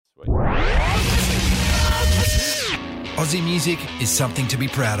Aussie music is something to be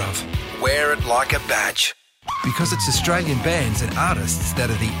proud of. Wear it like a badge. Because it's Australian bands and artists that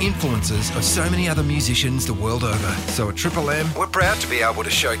are the influences of so many other musicians the world over. So at Triple M, we're proud to be able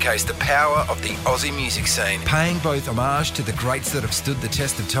to showcase the power of the Aussie music scene, paying both homage to the greats that have stood the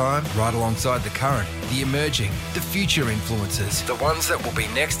test of time, right alongside the current, the emerging, the future influences, the ones that will be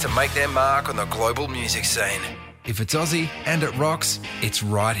next to make their mark on the global music scene. If it's Aussie and it rocks, it's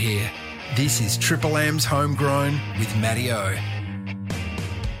right here. This is Triple M's Homegrown with Matty O.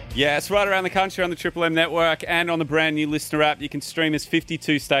 Yeah, it's right around the country on the Triple M network and on the brand new listener app. You can stream us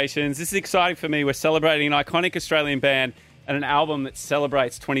 52 stations. This is exciting for me. We're celebrating an iconic Australian band and an album that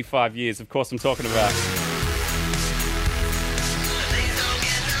celebrates 25 years. Of course, I'm talking about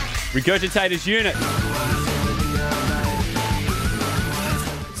Regurgitator's Unit.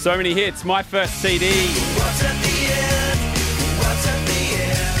 So many hits. My first CD. What's at the end? What's at the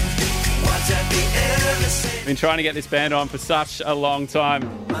end? What's at the end? Been trying to get this band on for such a long time.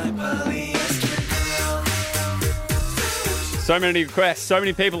 So many requests, so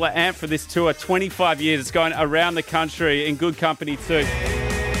many people are amped for this tour. 25 years, it's going around the country in good company too.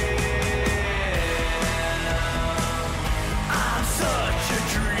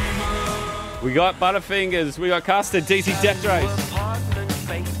 We got Butterfingers, we got Castor, DC Death Race.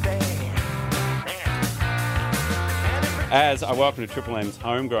 As I welcome to Triple M's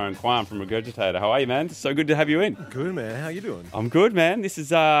Homegrown, Quan from Regurgitator. How are you, man? So good to have you in. Good, man. How you doing? I'm good, man. This is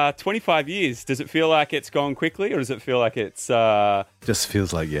 25 years. Does it feel like it's gone quickly, or does it feel like it's... Just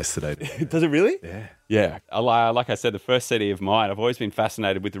feels like yesterday. Does it really? Yeah. Yeah. Like I said, the first CD of mine, I've always been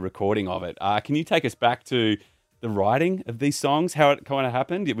fascinated with the recording of it. Can you take us back to the writing of these songs, how it kind of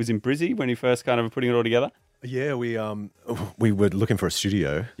happened? It was in Brizzy when you first kind of were putting it all together? Yeah, we were looking for a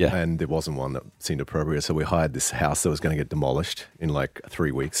studio, and there wasn't one that seemed appropriate, so we hired this house that was going to get demolished in like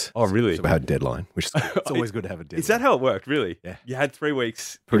 3 weeks. Oh, really? So we had a deadline, which is it's always good to have a deadline. Is that how it worked, really? Yeah. You had 3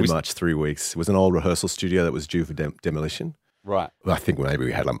 weeks? Pretty much 3 weeks. It was an old rehearsal studio that was due for demolition. Right. I think maybe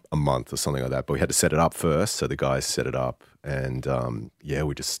we had a month or something like that, but we had to set it up first, so the guys set it up, and we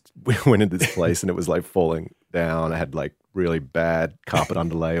went into this place, and it was like falling down. I had like really bad carpet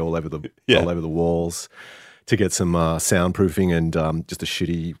underlay all over the walls. To get some soundproofing and just a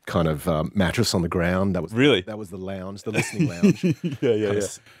shitty kind of mattress on the ground. That was that was the lounge, the listening lounge. yeah.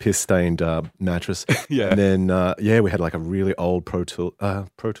 Piss stained mattress. Yeah, and then we had like a really old Pro Tools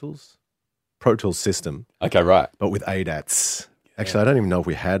system. Okay, right. But with ADATs. Actually, I don't even know if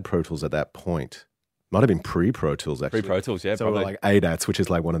we had Pro Tools at that point. Might have been pre-Pro Tools, actually. Pre-Pro Tools, yeah, so probably. Like ADATs, which is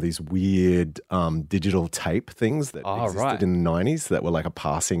like one of these weird digital tape things that existed in the 90s that were like a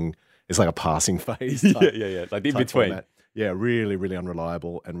passing phase. Yeah. Like in between. Format. Yeah, really, really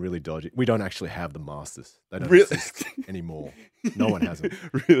unreliable and really dodgy. We don't actually have the masters. They don't exist anymore. No one has them.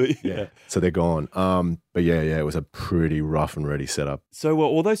 Really? Yeah. So they're gone. But it was a pretty rough and ready setup. So were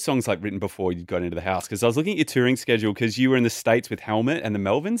all those songs like written before you got into the house? Because I was looking at your touring schedule because you were in the States with Helmet and the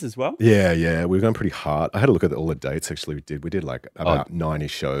Melvins as well? Yeah. We were going pretty hard. I had a look at all the dates actually we did. We did like about 90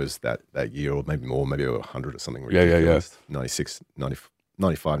 shows that year or maybe more, maybe 100 or something ridiculous. Yeah. 96,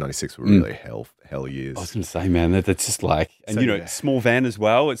 95, 96 were really hell years. I was going to say, man, that's just like, and small van as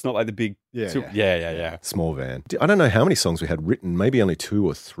well. It's not like the big... Yeah. Small van. I don't know how many songs we had written, maybe only 2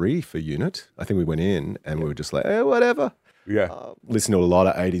 or 3 for Unit. I think we went in and we were just like, whatever. Yeah. Listened to a lot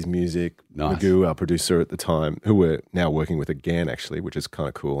of 80s music. Nice. Magoo, our producer at the time, who we're now working with again, actually, which is kind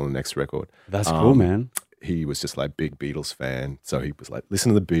of cool on the next record. That's cool, man. He was just like big Beatles fan. So he was like,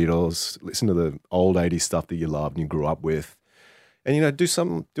 listen to the Beatles, listen to the old 80s stuff that you loved and you grew up with. And,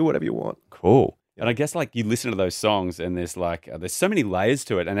 do whatever you want. Cool. And I guess like you listen to those songs and there's so many layers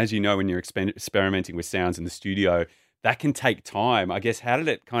to it. And as you know, when you're experimenting with sounds in the studio, that can take time. I guess how'd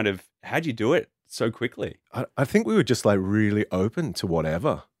you do it so quickly? I think we were just like really open to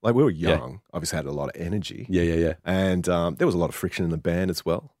whatever. Like we were young, obviously had a lot of energy. Yeah. And there was a lot of friction in the band as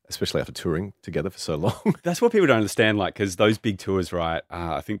well, especially after touring together for so long. That's what people don't understand, like, because those big tours, right?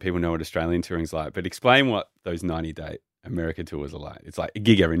 I think people know what Australian touring's like, but explain what those 90-date America tours are like. It's like a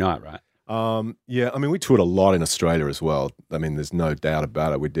gig every night, right? I mean, we toured a lot in Australia as well. I mean, there's no doubt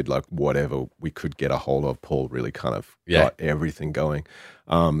about it. We did like whatever we could get a hold of. Paul really kind of got everything going.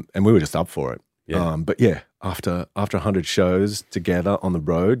 And we were just up for it. Yeah. But after 100 shows together on the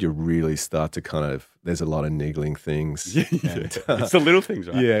road, you really start to kind of there's a lot of niggling things. It's the little things,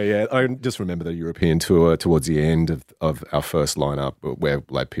 right? Yeah. I just remember the European tour towards the end of our first lineup, where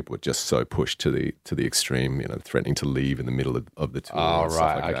like people were just so pushed to the extreme, threatening to leave in the middle of the tour. Oh, and stuff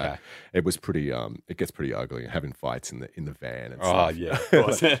right, like okay. that. It was pretty. It gets pretty ugly, having fights in the van and Oh, stuff. yeah, of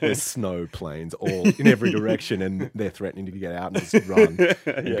course. There's snow planes all in every direction, and they're threatening to get out and just run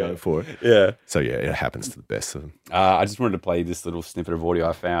and go for it. Yeah. So yeah, it happens to the best of them. I just wanted to play this little snippet of audio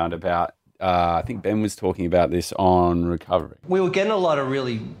I found about, I think Ben was talking about this on Recovery. We were getting a lot of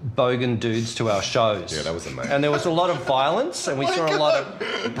really bogan dudes to our shows. Yeah, that was amazing. And there was a lot of violence, and we saw a lot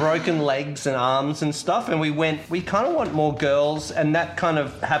of broken legs and arms and stuff, and we kind of want more girls, and that kind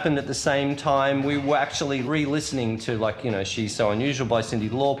of happened at the same time. We were actually re-listening to, like, She's So Unusual by Cyndi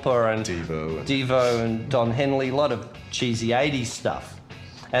Lauper and Devo and Don Henley, a lot of cheesy 80s stuff.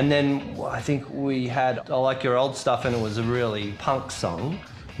 And then I think we had I Like Your Old Stuff, and it was a really punk song.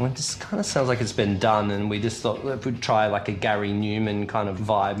 Well, this kind of sounds like it's been done, and we just thought if we'd try like a Gary Newman kind of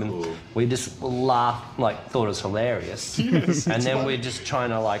vibe, and we just laughed, thought it was hilarious. And then we're just trying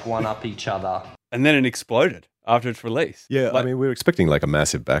to one-up each other. And then it exploded after its release. Yeah, I mean, we were expecting a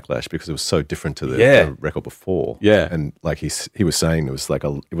massive backlash because it was so different to the record before. Yeah, and he was saying it was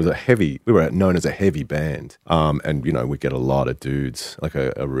a heavy. We were known as a heavy band, and we get a lot of dudes, like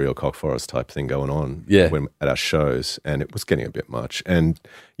a real Cockforest type thing going on. Yeah, at our shows, and it was getting a bit much. And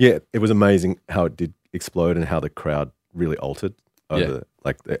yeah, it was amazing how it did explode and how the crowd really altered.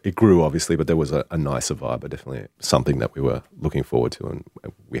 It grew obviously, but there was a nicer vibe. Definitely something that we were looking forward to, and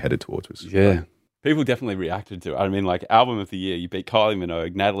we headed towards. Great. People definitely reacted to it. I mean, album of the year, you beat Kylie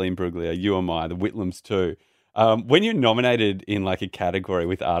Minogue, Natalie Imbruglia, You Am I, the Whitlams too. When you're nominated in a category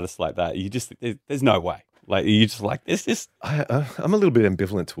with artists like that, there's no way. You just this just. I'm a little bit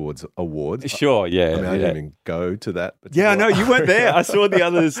ambivalent towards awards. Sure, yeah. I mean, I didn't even go to that. Yeah, I know you weren't there. I saw the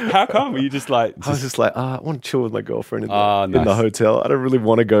others. How come? Were you just I was just I want to chill with my girlfriend in the hotel. I don't really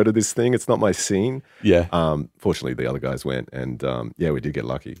want to go to this thing. It's not my scene. Yeah. Fortunately, the other guys went, and we did get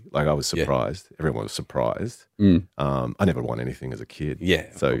lucky. I was surprised. Yeah. Everyone was surprised. I never won anything as a kid. Yeah.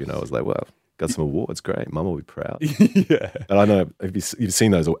 So I was like, well, got some awards, great. Mum will be proud. Yeah. And I know, you've seen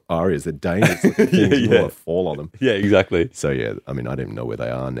those arias, they're dangerous. Things, you want to fall on them. Yeah, exactly. So yeah, I mean, I don't even know where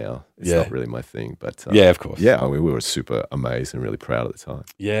they are now. It's not really my thing. But yeah, of course. Yeah, I mean, we were super amazed and really proud at the time.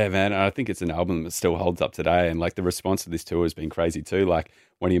 Yeah, man. And I think it's an album that still holds up today. And the response to this tour has been crazy too. One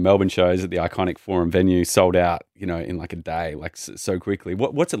of your Melbourne shows at the iconic Forum venue sold out, in a day, so quickly.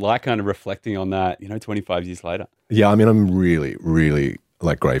 What's it like kind of reflecting on that, 25 years later? Yeah, I mean, I'm really, really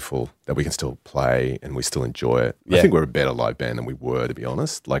grateful that we can still play and we still enjoy it. Yeah. I think we're a better live band than we were, to be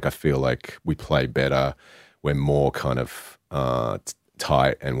honest. I feel like we play better. We're more kind of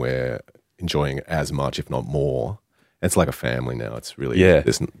tight, and we're enjoying it as much, if not more. It's like a family now. It's really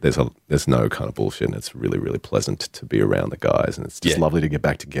there's no kind of bullshit, and it's really, really pleasant to be around the guys, and it's just lovely to get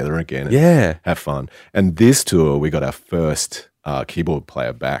back together again and have fun. And this tour, we got our first keyboard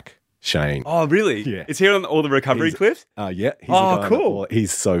player back. Shane. Oh, really? Yeah. Is he on all the recovery clips? Yeah. He's cool.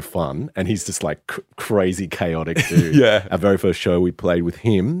 He's so fun, and he's just crazy, chaotic dude. Yeah. Our very first show we played with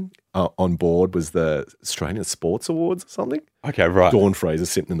him on board was the Australian Sports Awards or something. Okay, right. Dawn Fraser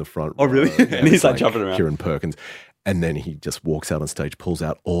sitting in the front. Oh, really? Yeah, and he's jumping around. Kieran Perkins. And then he just walks out on stage, pulls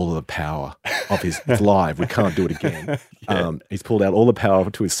out all of the power of his it's live. We can't do it again. He's pulled out all the power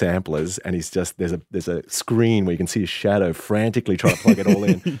to his samplers, and he's just there's a screen where you can see his shadow frantically trying to plug it all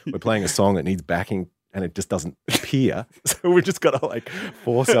in. We're playing a song that needs backing, and it just doesn't appear. So we've just got to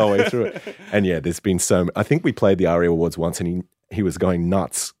force our way through it. And yeah, there's been I think we played the ARIA Awards once, and he was going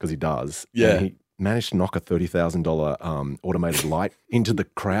nuts because he does. Yeah. And he managed to knock a $30,000 automated light into the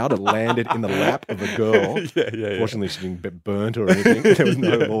crowd. It landed in the lap of a girl. Yeah. Fortunately, she didn't get burnt or anything. There was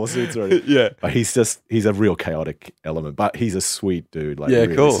no lawsuits or anything. Yeah. But he's a real chaotic element. But he's a sweet dude.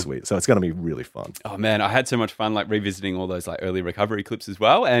 Really cool. Sweet. So it's going to be really fun. Oh, man. I had so much fun revisiting all those early recovery clips as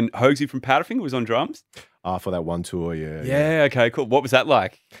well. And Hoagsy from Powderfinger was on drums. For that one tour, yeah. Yeah, okay, cool. What was that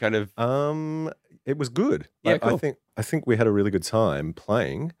like? Kind of... It was good. Yeah, cool. I think we had a really good time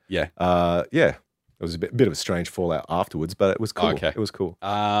playing. Yeah. It was a bit of a strange fallout afterwards, but it was cool. Okay. It was cool.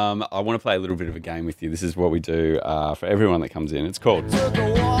 I want to play a little bit of a game with you. This is what we do for everyone that comes in. It's called... So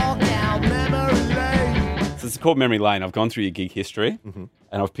it's called Memory Lane. I've gone through your gig history, and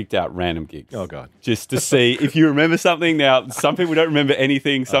I've picked out random gigs. Oh, God. Just to see if you remember something. Now, some people don't remember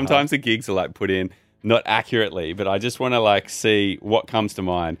anything. Sometimes the gigs are put in not accurately, but I just want to see what comes to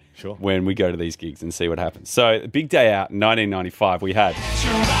mind when we go to these gigs and see what happens. So, big day out in 1995, we had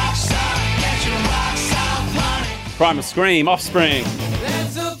Primal Scream, Offspring,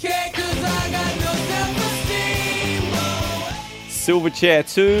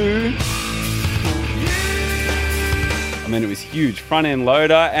 Silverchair 2, mean, it was huge. Front End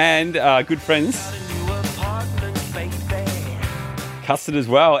Loader and good friends. Custard as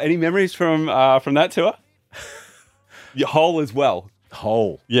well. Any memories from that tour? Your Hole as well.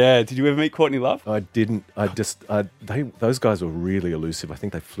 Hole. Yeah. Did you ever meet Courtney Love? I didn't. Those guys were really elusive. I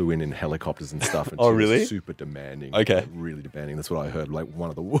think they flew in helicopters and stuff. And Oh, really? Super demanding. Okay. Like, really demanding. That's what I heard. Like one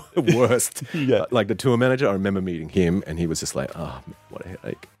of the worst. Yeah. Like the tour manager, I remember meeting him and he was just like, oh, man, what a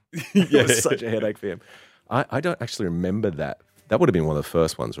headache. It was such a headache for him. I don't actually remember that. That would have been one of the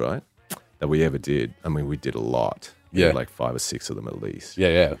first ones, right? That we ever did. I mean, we did a lot. We did like 5 or 6 of them at least.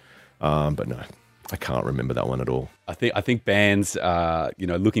 Yeah. But no, I can't remember that one at all. I think bands,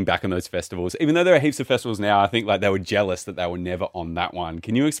 looking back on those festivals, even though there are heaps of festivals now, I think like they were jealous that they were never on that one.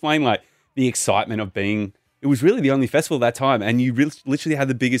 Can you explain like the excitement of being? It was really the only festival at that time, and you literally had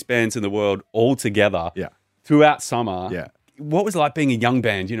the biggest bands in the world all together. Yeah. Throughout summer. Yeah. What was it like being a young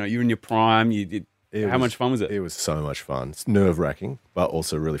band? You know, you're in your prime. How much fun was it? It was so much fun. It's nerve-wracking, but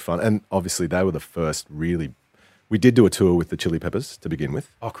also really fun. And obviously, they were the first really. We did do a tour with the Chili Peppers to begin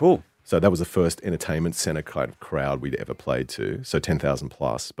with. Oh, cool. So that was the first entertainment center kind of crowd we'd ever played to. So 10,000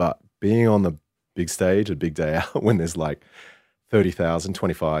 plus. But being on the big stage, a big day out, when there's like 30,000,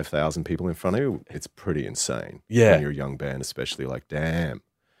 25,000 people in front of you, it's pretty insane. Yeah. When you're a young band, especially, like, damn.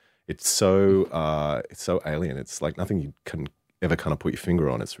 It's so alien. It's like nothing you can ever kind of put your finger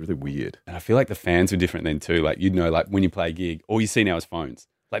on. It's really weird. And I feel like the fans were different then too. Like, like when you play a gig, all you see now is phones.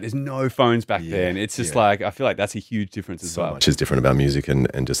 Like there's no phones back then. It's just like, I feel like that's a huge difference as well. So much is different about music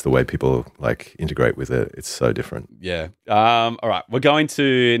and just the way people like integrate with it. It's so different. Yeah. All right. We're going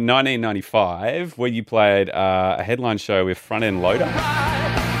to 1995 where you played a headline show with Front End Loader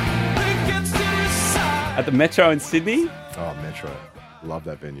at the Metro in Sydney. Oh, Metro. Love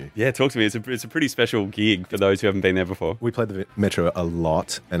that venue. Yeah, talk to me. It's a pretty special gig for those who haven't been there before. We played the Metro a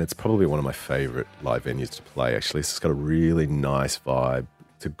lot, and it's probably one of my favourite live venues to play, actually. It's got a really nice vibe.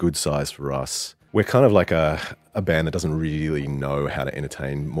 It's a good size for us. We're kind of like a band that doesn't really know how to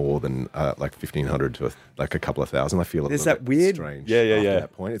entertain more than like 1,500 to like a couple of thousand. I feel Is that weird? Strange. Yeah. At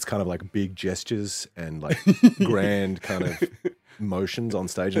that point, it's kind of like big gestures and like grand kind of motions on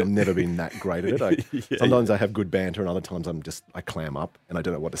stage. I've never been that great at it. Sometimes I have good banter, and other times I clam up and I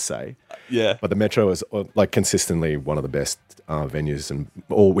don't know what to say. Yeah. But the Metro is like consistently one of the best venues, and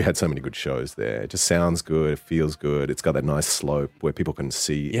we had so many good shows there. It just sounds good, it feels good. It's got that nice slope where people can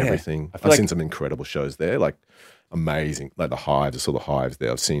see everything. I've seen some incredible shows there, like amazing, like the Hives. I saw the Hives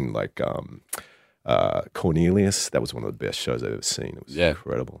there. I've seen like Cornelius. That was one of the best shows I've ever seen. It was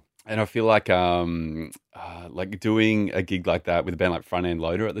incredible. And I feel like doing a gig like that with a band like Front End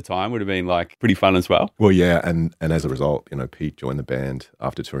Loader at the time would have been like pretty fun as well. Well, yeah, and as a result, Pete joined the band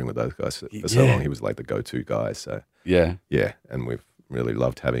after touring with those guys for so long. He was like the go-to guy. So yeah, and we've really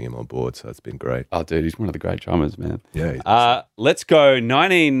loved having him on board. So it's been great. Oh, dude, he's one of the great drummers, man. Yeah. Let's go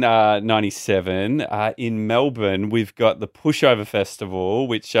 1997 in Melbourne. We've got the Pushover Festival,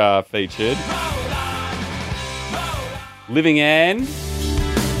 which featured Living End,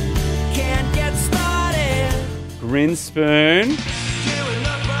 Grinspoon,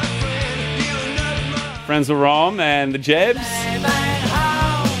 Friends of Rom, and the Jebs.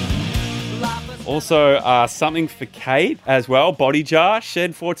 Also, Something for Kate as well. Body Jar,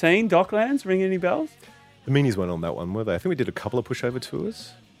 Shed 14, Docklands. Ring any bells? The Meanies weren't on that one, were they? I think we did a couple of Pushover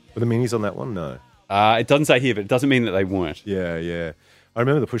tours. Were the Meanies on that one? No. It doesn't say here, but it doesn't mean that they weren't. Yeah. I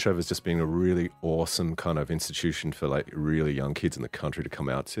remember the Pushovers just being a really awesome kind of institution for like really young kids in the country to come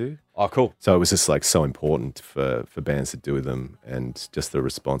out to. Oh, cool. So it was just like so important for bands to do with them, and just the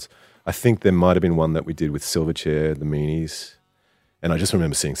response. I think there might have been one that we did with Silverchair, the Meanies. And I just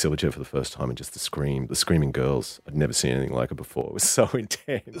remember seeing Silverchair for the first time and just the screaming girls. I'd never seen anything like it before. It was so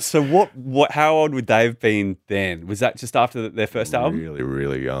intense. So how old would they have been then? Was that just after their first album? Really,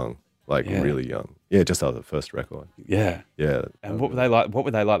 really young. Really young. Yeah, just after the first record. Yeah. Yeah. And what were they like? What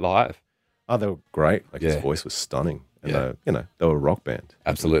were they like live? Oh, they were great. Like his voice was stunning. And they were a rock band.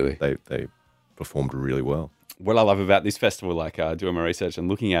 Absolutely. They performed really well. What I love about this festival, like doing my research and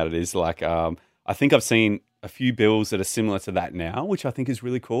looking at it, is like I think I've seen a few bills that are similar to that now, which I think is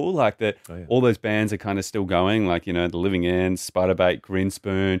really cool. Like that, all those bands are kind of still going. Like the Living End, Spiderbait,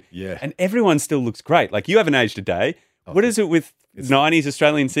 Grinspoon, and everyone still looks great. Like you haven't aged a day. What is it with 90s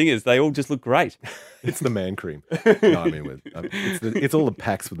Australian singers? They all just look great. It's the man cream. No, I mean, it's all the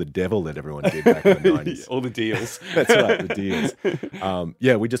packs with the devil that everyone did back in the 90s. All the deals. That's right, the deals.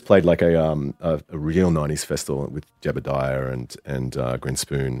 We just played like a real 90s festival with Jebediah and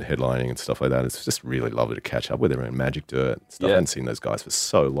Grinspoon headlining and stuff like that. It's just really lovely to catch up with everyone. Magic Dirt and stuff. I hadn't seen those guys for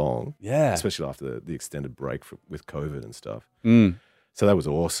so long. Yeah. Especially after the extended break with COVID and stuff. Mm. So that was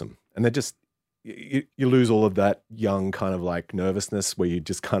awesome. And they're just, you lose all of that young kind of like nervousness where you're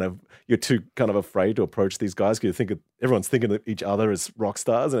too kind of afraid to approach these guys because everyone's thinking of each other as rock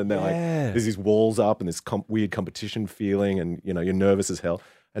stars, and they're like there's these walls up and this weird competition feeling, and you're nervous as hell.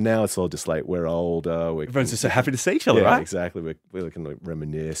 And now it's all just like we're older. Everyone's just so happy to see each other, yeah, right? Exactly. We're looking to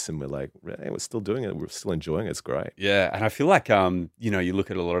reminisce, and we're like, hey, we're still doing it. We're still enjoying it. It's great. Yeah, and I feel like you look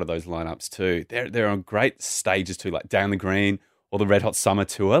at a lot of those lineups too. They're on great stages too, like Down the Green or the Red Hot Summer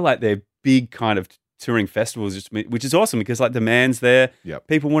Tour. Like they're big kind of touring festivals, which is awesome because like demand's there. Yep.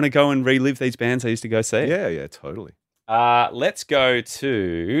 People want to go and relive these bands they used to go see. Yeah, totally. Let's go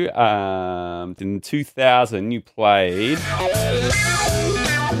to in 2000 you played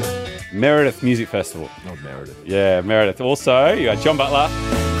Meredith Music Festival. Oh, Meredith. Yeah, Meredith. Also, you got John Butler,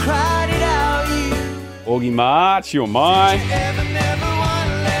 Augie March, You're Mine.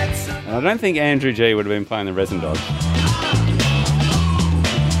 And I don't think Andrew G would have been playing the Resin Dog.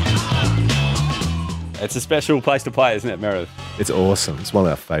 It's a special place to play, isn't it, Meredith? It's awesome. It's one of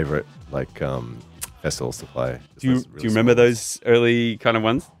our favourite festivals to play. Do you remember those early kind of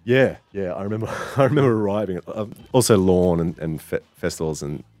ones? Yeah. I remember arriving. Also, lawn and festivals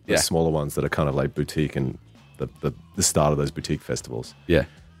and the smaller ones that are kind of like boutique and the start of those boutique festivals. Yeah.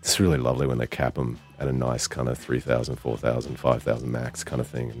 It's really lovely when they cap them at a nice kind of 3,000, 4,000, 5,000 max kind of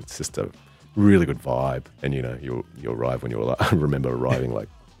thing. And it's just a really good vibe. And, you arrive when I remember arriving like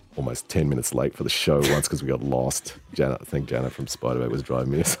almost 10 minutes late for the show once because we got lost. I think Janet from Spiderbait was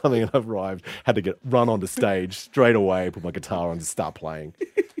driving me or something, and I've arrived, had to run onto stage straight away, put my guitar on and start playing.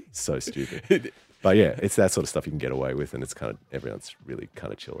 So stupid. But yeah, it's that sort of stuff you can get away with, and it's kind of, everyone's really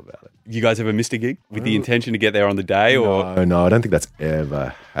kind of chill about it. You guys ever missed a gig with the intention to get there on the day? Or No, I don't think that's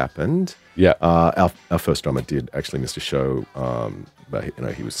ever happened. Yeah. Our first drummer did actually miss a show, but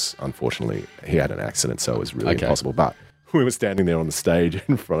he was, unfortunately, he had an accident, so it was really impossible. But we were standing there on the stage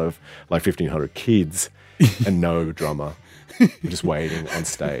in front of like 1,500 kids and no drummer. We're just waiting on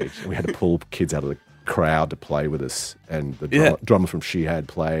stage. And we had to pull kids out of the crowd to play with us. And the drummer from She Had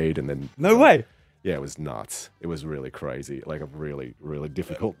played. And then no way. Yeah, it was nuts. It was really crazy. Like a really, really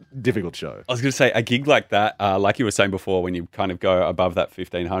difficult show. I was going to say, a gig like that, like you were saying before, when you kind of go above that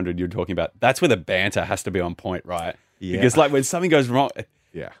 1,500, you're talking about, that's where the banter has to be on point, right? Yeah. Because like when something goes wrong...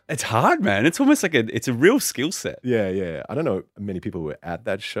 Yeah, it's hard, man. It's almost like it's a real skill set. Yeah. I don't know many people who were at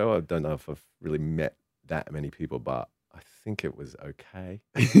that show. I don't know if I've really met that many people, but I think it was okay.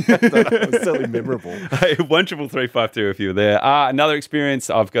 It was certainly memorable. Hey, 13352 if you were there. Another experience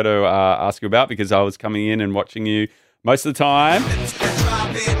I've got to ask you about because I was coming in and watching you most of the time.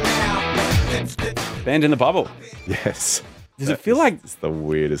 Band in the Bubble. Yes. Does it feel like... It's the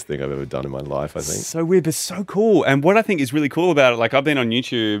weirdest thing I've ever done in my life, I think. So weird, but so cool. And what I think is really cool about it, like I've been on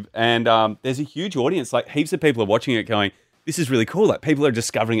YouTube and there's a huge audience, like heaps of people are watching it going, this is really cool. Like people are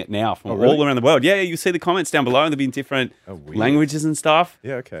discovering it now from all around the world. Yeah, you see the comments down below and there'll be in different languages and stuff.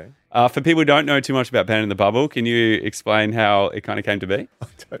 Yeah, okay. For people who don't know too much about Band in the Bubble, can you explain how it kind of came to be? I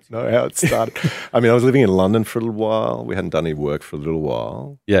don't know how it started. I mean, I was living in London for a little while. We hadn't done any work for a little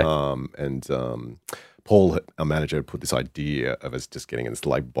while. Yeah. Paul, our manager, put this idea of us just getting in this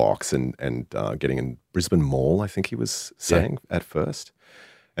like box and getting in Brisbane Mall, I think he was saying at first.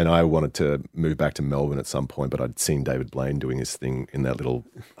 And I wanted to move back to Melbourne at some point, but I'd seen David Blaine doing his thing in that little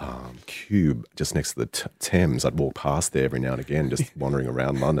cube just next to the Thames. I'd walk past there every now and again, just wandering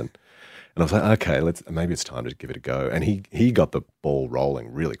around London. And I was like, okay, maybe it's time to give it a go. And he got the ball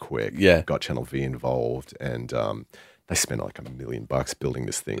rolling really quick. Yeah. Got Channel V involved, and they spent like $1 million building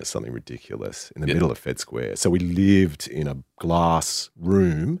this thing as something ridiculous in the middle of Fed Square. So we lived in a glass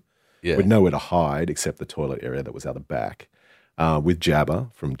room with nowhere to hide except the toilet area that was out the back. With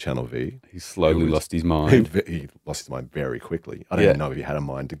Jabba from Channel V. He slowly lost his mind. He lost his mind very quickly. I don't even know if he had a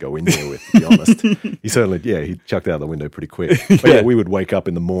mind to go in there with, to be honest. He certainly, he chucked out the window pretty quick. But we would wake up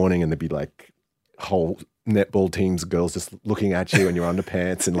in the morning and there'd be like whole netball teams, girls just looking at you in your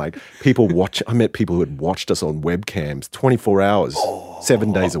underpants, and like people watch. I met people who had watched us on webcams 24 hours,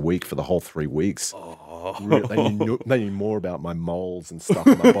 7 days a week for the whole 3 weeks. They knew more about my moles and stuff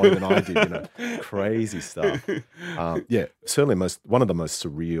in my body than I did, crazy stuff. Certainly one of the most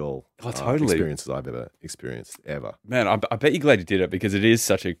surreal experiences I've ever experienced, ever. Man, I bet you're glad you did it because it is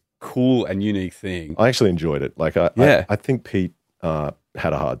such a cool and unique thing. I actually enjoyed it. Like, I think Pete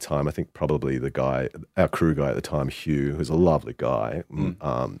had a hard time. I think probably the guy, our crew guy at the time, Hugh, who's a lovely guy,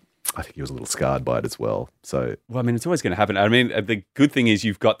 I think he was a little scarred by it as well. So, well, I mean, it's always going to happen. I mean, the good thing is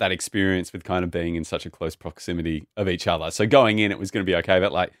you've got that experience with kind of being in such a close proximity of each other. So going in, it was going to be okay.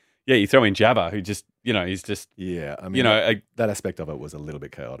 But like, you throw in Jabba, who just, he's just... Yeah, I mean, that aspect of it was a little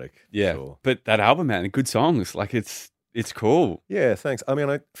bit chaotic. Yeah, sure. But that album, man, good songs. Like, it's It's cool. Yeah, thanks. I mean,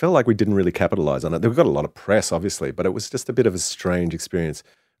 I felt like we didn't really capitalize on it. We got a lot of press, obviously, but it was just a bit of a strange experience.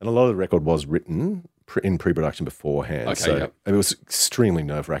 And a lot of the record was written in pre-production beforehand. Okay, so yep. it was extremely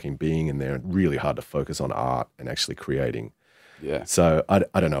nerve-wracking being in there and really hard to focus on art and actually creating. Yeah. So I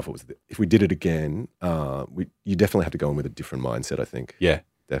don't know if it was if we did it again, you definitely have to go in with a different mindset, I think. Yeah.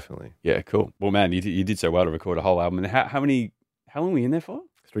 Definitely. Yeah, cool. Well, man, you did so well to record a whole album. And how long were you in there for?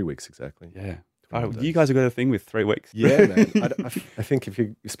 3 weeks exactly. Yeah. You guys have got a thing with 3 weeks. Yeah, man. I think if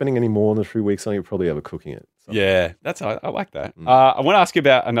you're spending any more than 3 weeks on it, you're probably overcooking it. So. Yeah, I like that. I want to ask you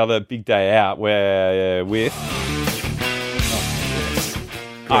about another big day out where with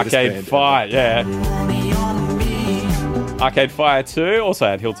Arcade Fire. Yeah. Arcade Fire 2, also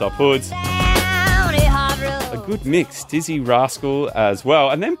had Hilltop Hoods. A good mix. Dizzy Rascal as well.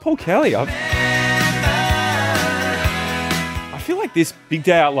 And then Paul Kelly. I feel like this big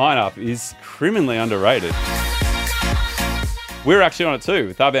day out lineup is criminally underrated. We're actually on it too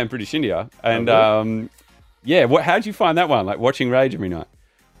with our band British India. And how'd you find that one? Like watching Rage every night?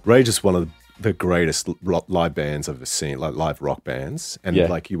 Rage is one of the greatest live bands I've ever seen, like live rock bands. And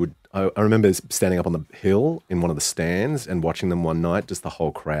I remember standing up on the hill in one of the stands and watching them one night, just the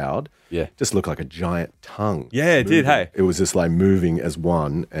whole crowd. Yeah. Just looked like a giant tongue. Yeah, it did, hey. It was just like moving as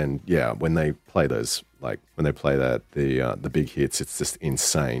one. And yeah, when they play those, like when they play the big hits, it's just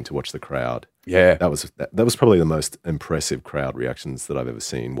insane to watch the crowd. Yeah. That was probably the most impressive crowd reactions that I've ever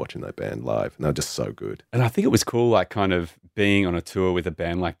seen watching that band live. And they're just so good. And I think it was cool, like kind of being on a tour with a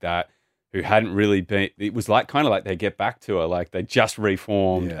band like that who hadn't really been, it was like kind of like their Get Back tour, like they just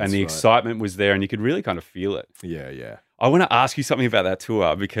reformed and the excitement was there and you could really kind of feel it. Yeah, yeah. I want to ask you something about that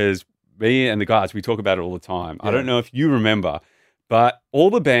tour because me and the guys, we talk about it all the time. Yeah. I don't know if you remember, but all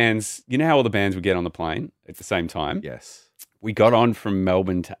the bands, you know how all the bands would get on the plane at the same time? Yes. We got on from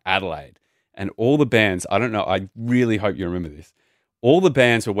Melbourne to Adelaide and all the bands, I don't know, I really hope you remember this. All the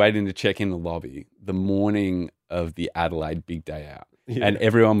bands were waiting to check in the lobby the morning of the Adelaide big day out. Yeah. And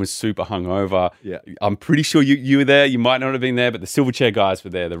everyone was super hungover. Yeah. I'm pretty sure you were there. You might not have been there, but the Silverchair guys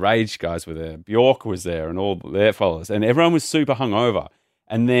were there. The Rage guys were there. Bjork was there and all their followers. And everyone was super hungover.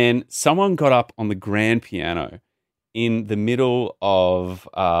 And then someone got up on the grand piano in the middle of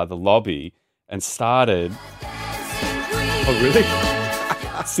the lobby and started... Oh, really?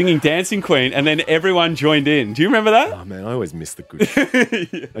 Singing Dancing Queen, and then everyone joined in. Do you remember that? Oh, man, I always miss the good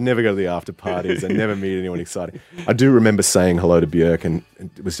shit. Yeah. I never go to the after parties. I never meet anyone exciting. I do remember saying hello to Björk, and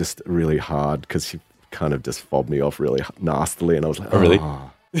it was just really hard because she kind of just fobbed me off really nastily, and I was like, oh really?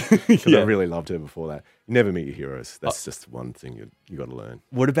 Because I really loved her before that. You never meet your heroes. That's just one thing you got to learn.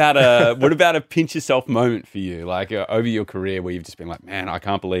 What about a pinch yourself moment for you, like over your career where you've just been like, man, I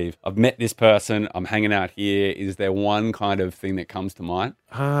can't believe I've met this person. I'm hanging out here. Is there one kind of thing that comes to mind?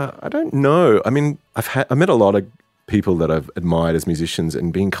 I don't know. I mean, I met a lot of people that I've admired as musicians,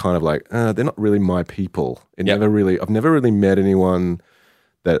 and being kind of like, they're not really my people. I've never really met anyone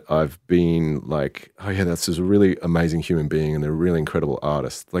that I've been like, oh yeah, that's just a really amazing human being and they're a really incredible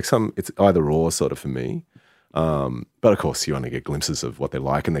artist. Like it's either or sort of for me. But of course you only get glimpses of what they're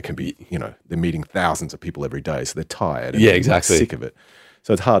like, and they can be, they're meeting thousands of people every day. So they're tired. And exactly. Sick of it.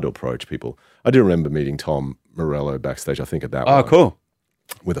 So it's hard to approach people. I do remember meeting Tom Morello backstage, I think at that one. Oh, cool.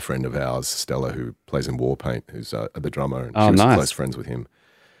 With a friend of ours, Stella, who plays in Warpaint, who's the drummer. And she was close friends with him.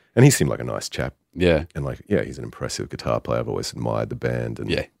 And he seemed like a nice chap. Yeah. And he's an impressive guitar player. I've always admired the band.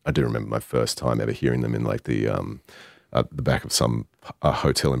 And I do remember my first time ever hearing them in like the back of some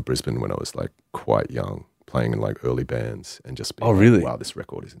hotel in Brisbane when I was like quite young, playing in like early bands and just being really? Wow, this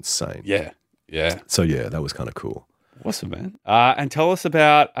record is insane. Yeah. Yeah. So yeah, that was kind of cool. Awesome, man. And tell us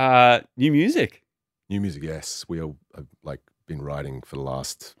about new music. New music, yes. We have like been writing for the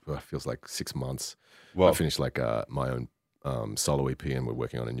last, feels like 6 months. Well, I finished like my own solo EP, and we're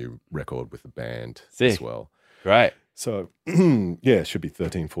working on a new record with the band as well. Great. So, it should be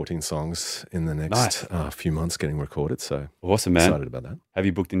 13, 14 songs in the next few months getting recorded. So, awesome, man. Excited about that. Have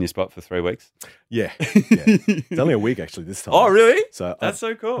you booked in your spot for 3 weeks? Yeah. It's only a week actually this time. Oh, really? So that's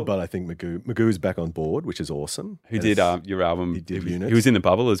so cool. But I think Magoo's back on board, which is awesome. Who did your album? He did Unit. He was in the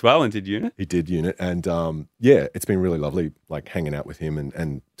bubble as well and did Unit? He did Unit. And it's been really lovely like hanging out with him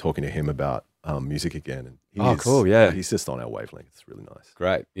and talking to him about music again. And cool, yeah. He's just on our wavelength. It's really nice.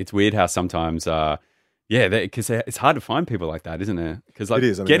 Great. It's weird how sometimes, because it's hard to find people like that, isn't it? Because like it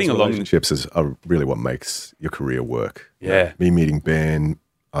is. I mean, getting along, relationships are really what makes your career work. Yeah. Me meeting Ben,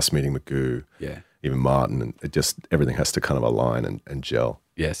 us meeting Magoo, yeah, even Martin, and it just everything has to kind of align and gel.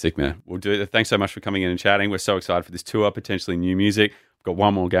 Yeah, sick, man. We'll do it. Thanks so much for coming in and chatting. We're so excited for this tour, potentially new music. I've got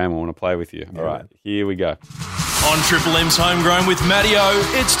one more game I want to play with you. All right, here we go. On Triple M's Homegrown with Mattio,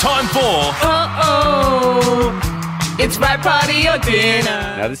 it's time for... It's right party or dinner.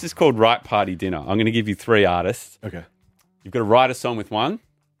 Now, this is called Right Party Dinner. I'm going to give you 3 artists. Okay. You've got to write a song with one.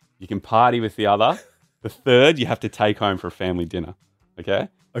 You can party with the other. The third, you have to take home for a family dinner. Okay?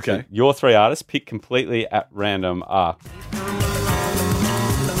 Okay. So your 3 artists, pick completely at random, are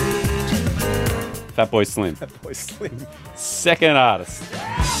Fatboy Slim. Boy Slim. Second artist,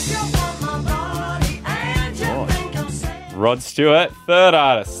 Rod Stewart. Third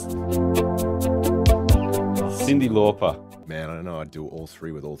artist, Cyndi Lauper. Man, I don't know. I'd do all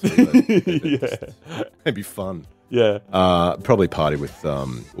 3 with all 3. It'd be fun. Yeah. Probably party with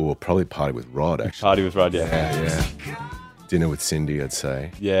Rod, actually. Party with Rod, yeah. Yeah. Dinner with Cindy, I'd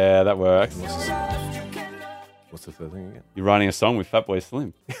say. Yeah, that works. What's the third thing again? You're writing a song with Fatboy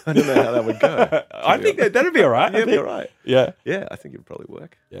Slim. I don't know how that would go. I think that'd be all right. Yeah, it'd be all right. Yeah. Yeah, I think it'd probably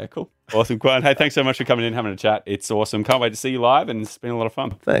work. Yeah, cool. Awesome, Quan. Hey, thanks so much for coming in, having a chat. It's awesome. Can't wait to see you live, and it's been a lot of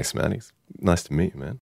fun. Thanks, man. It's nice to meet you, man.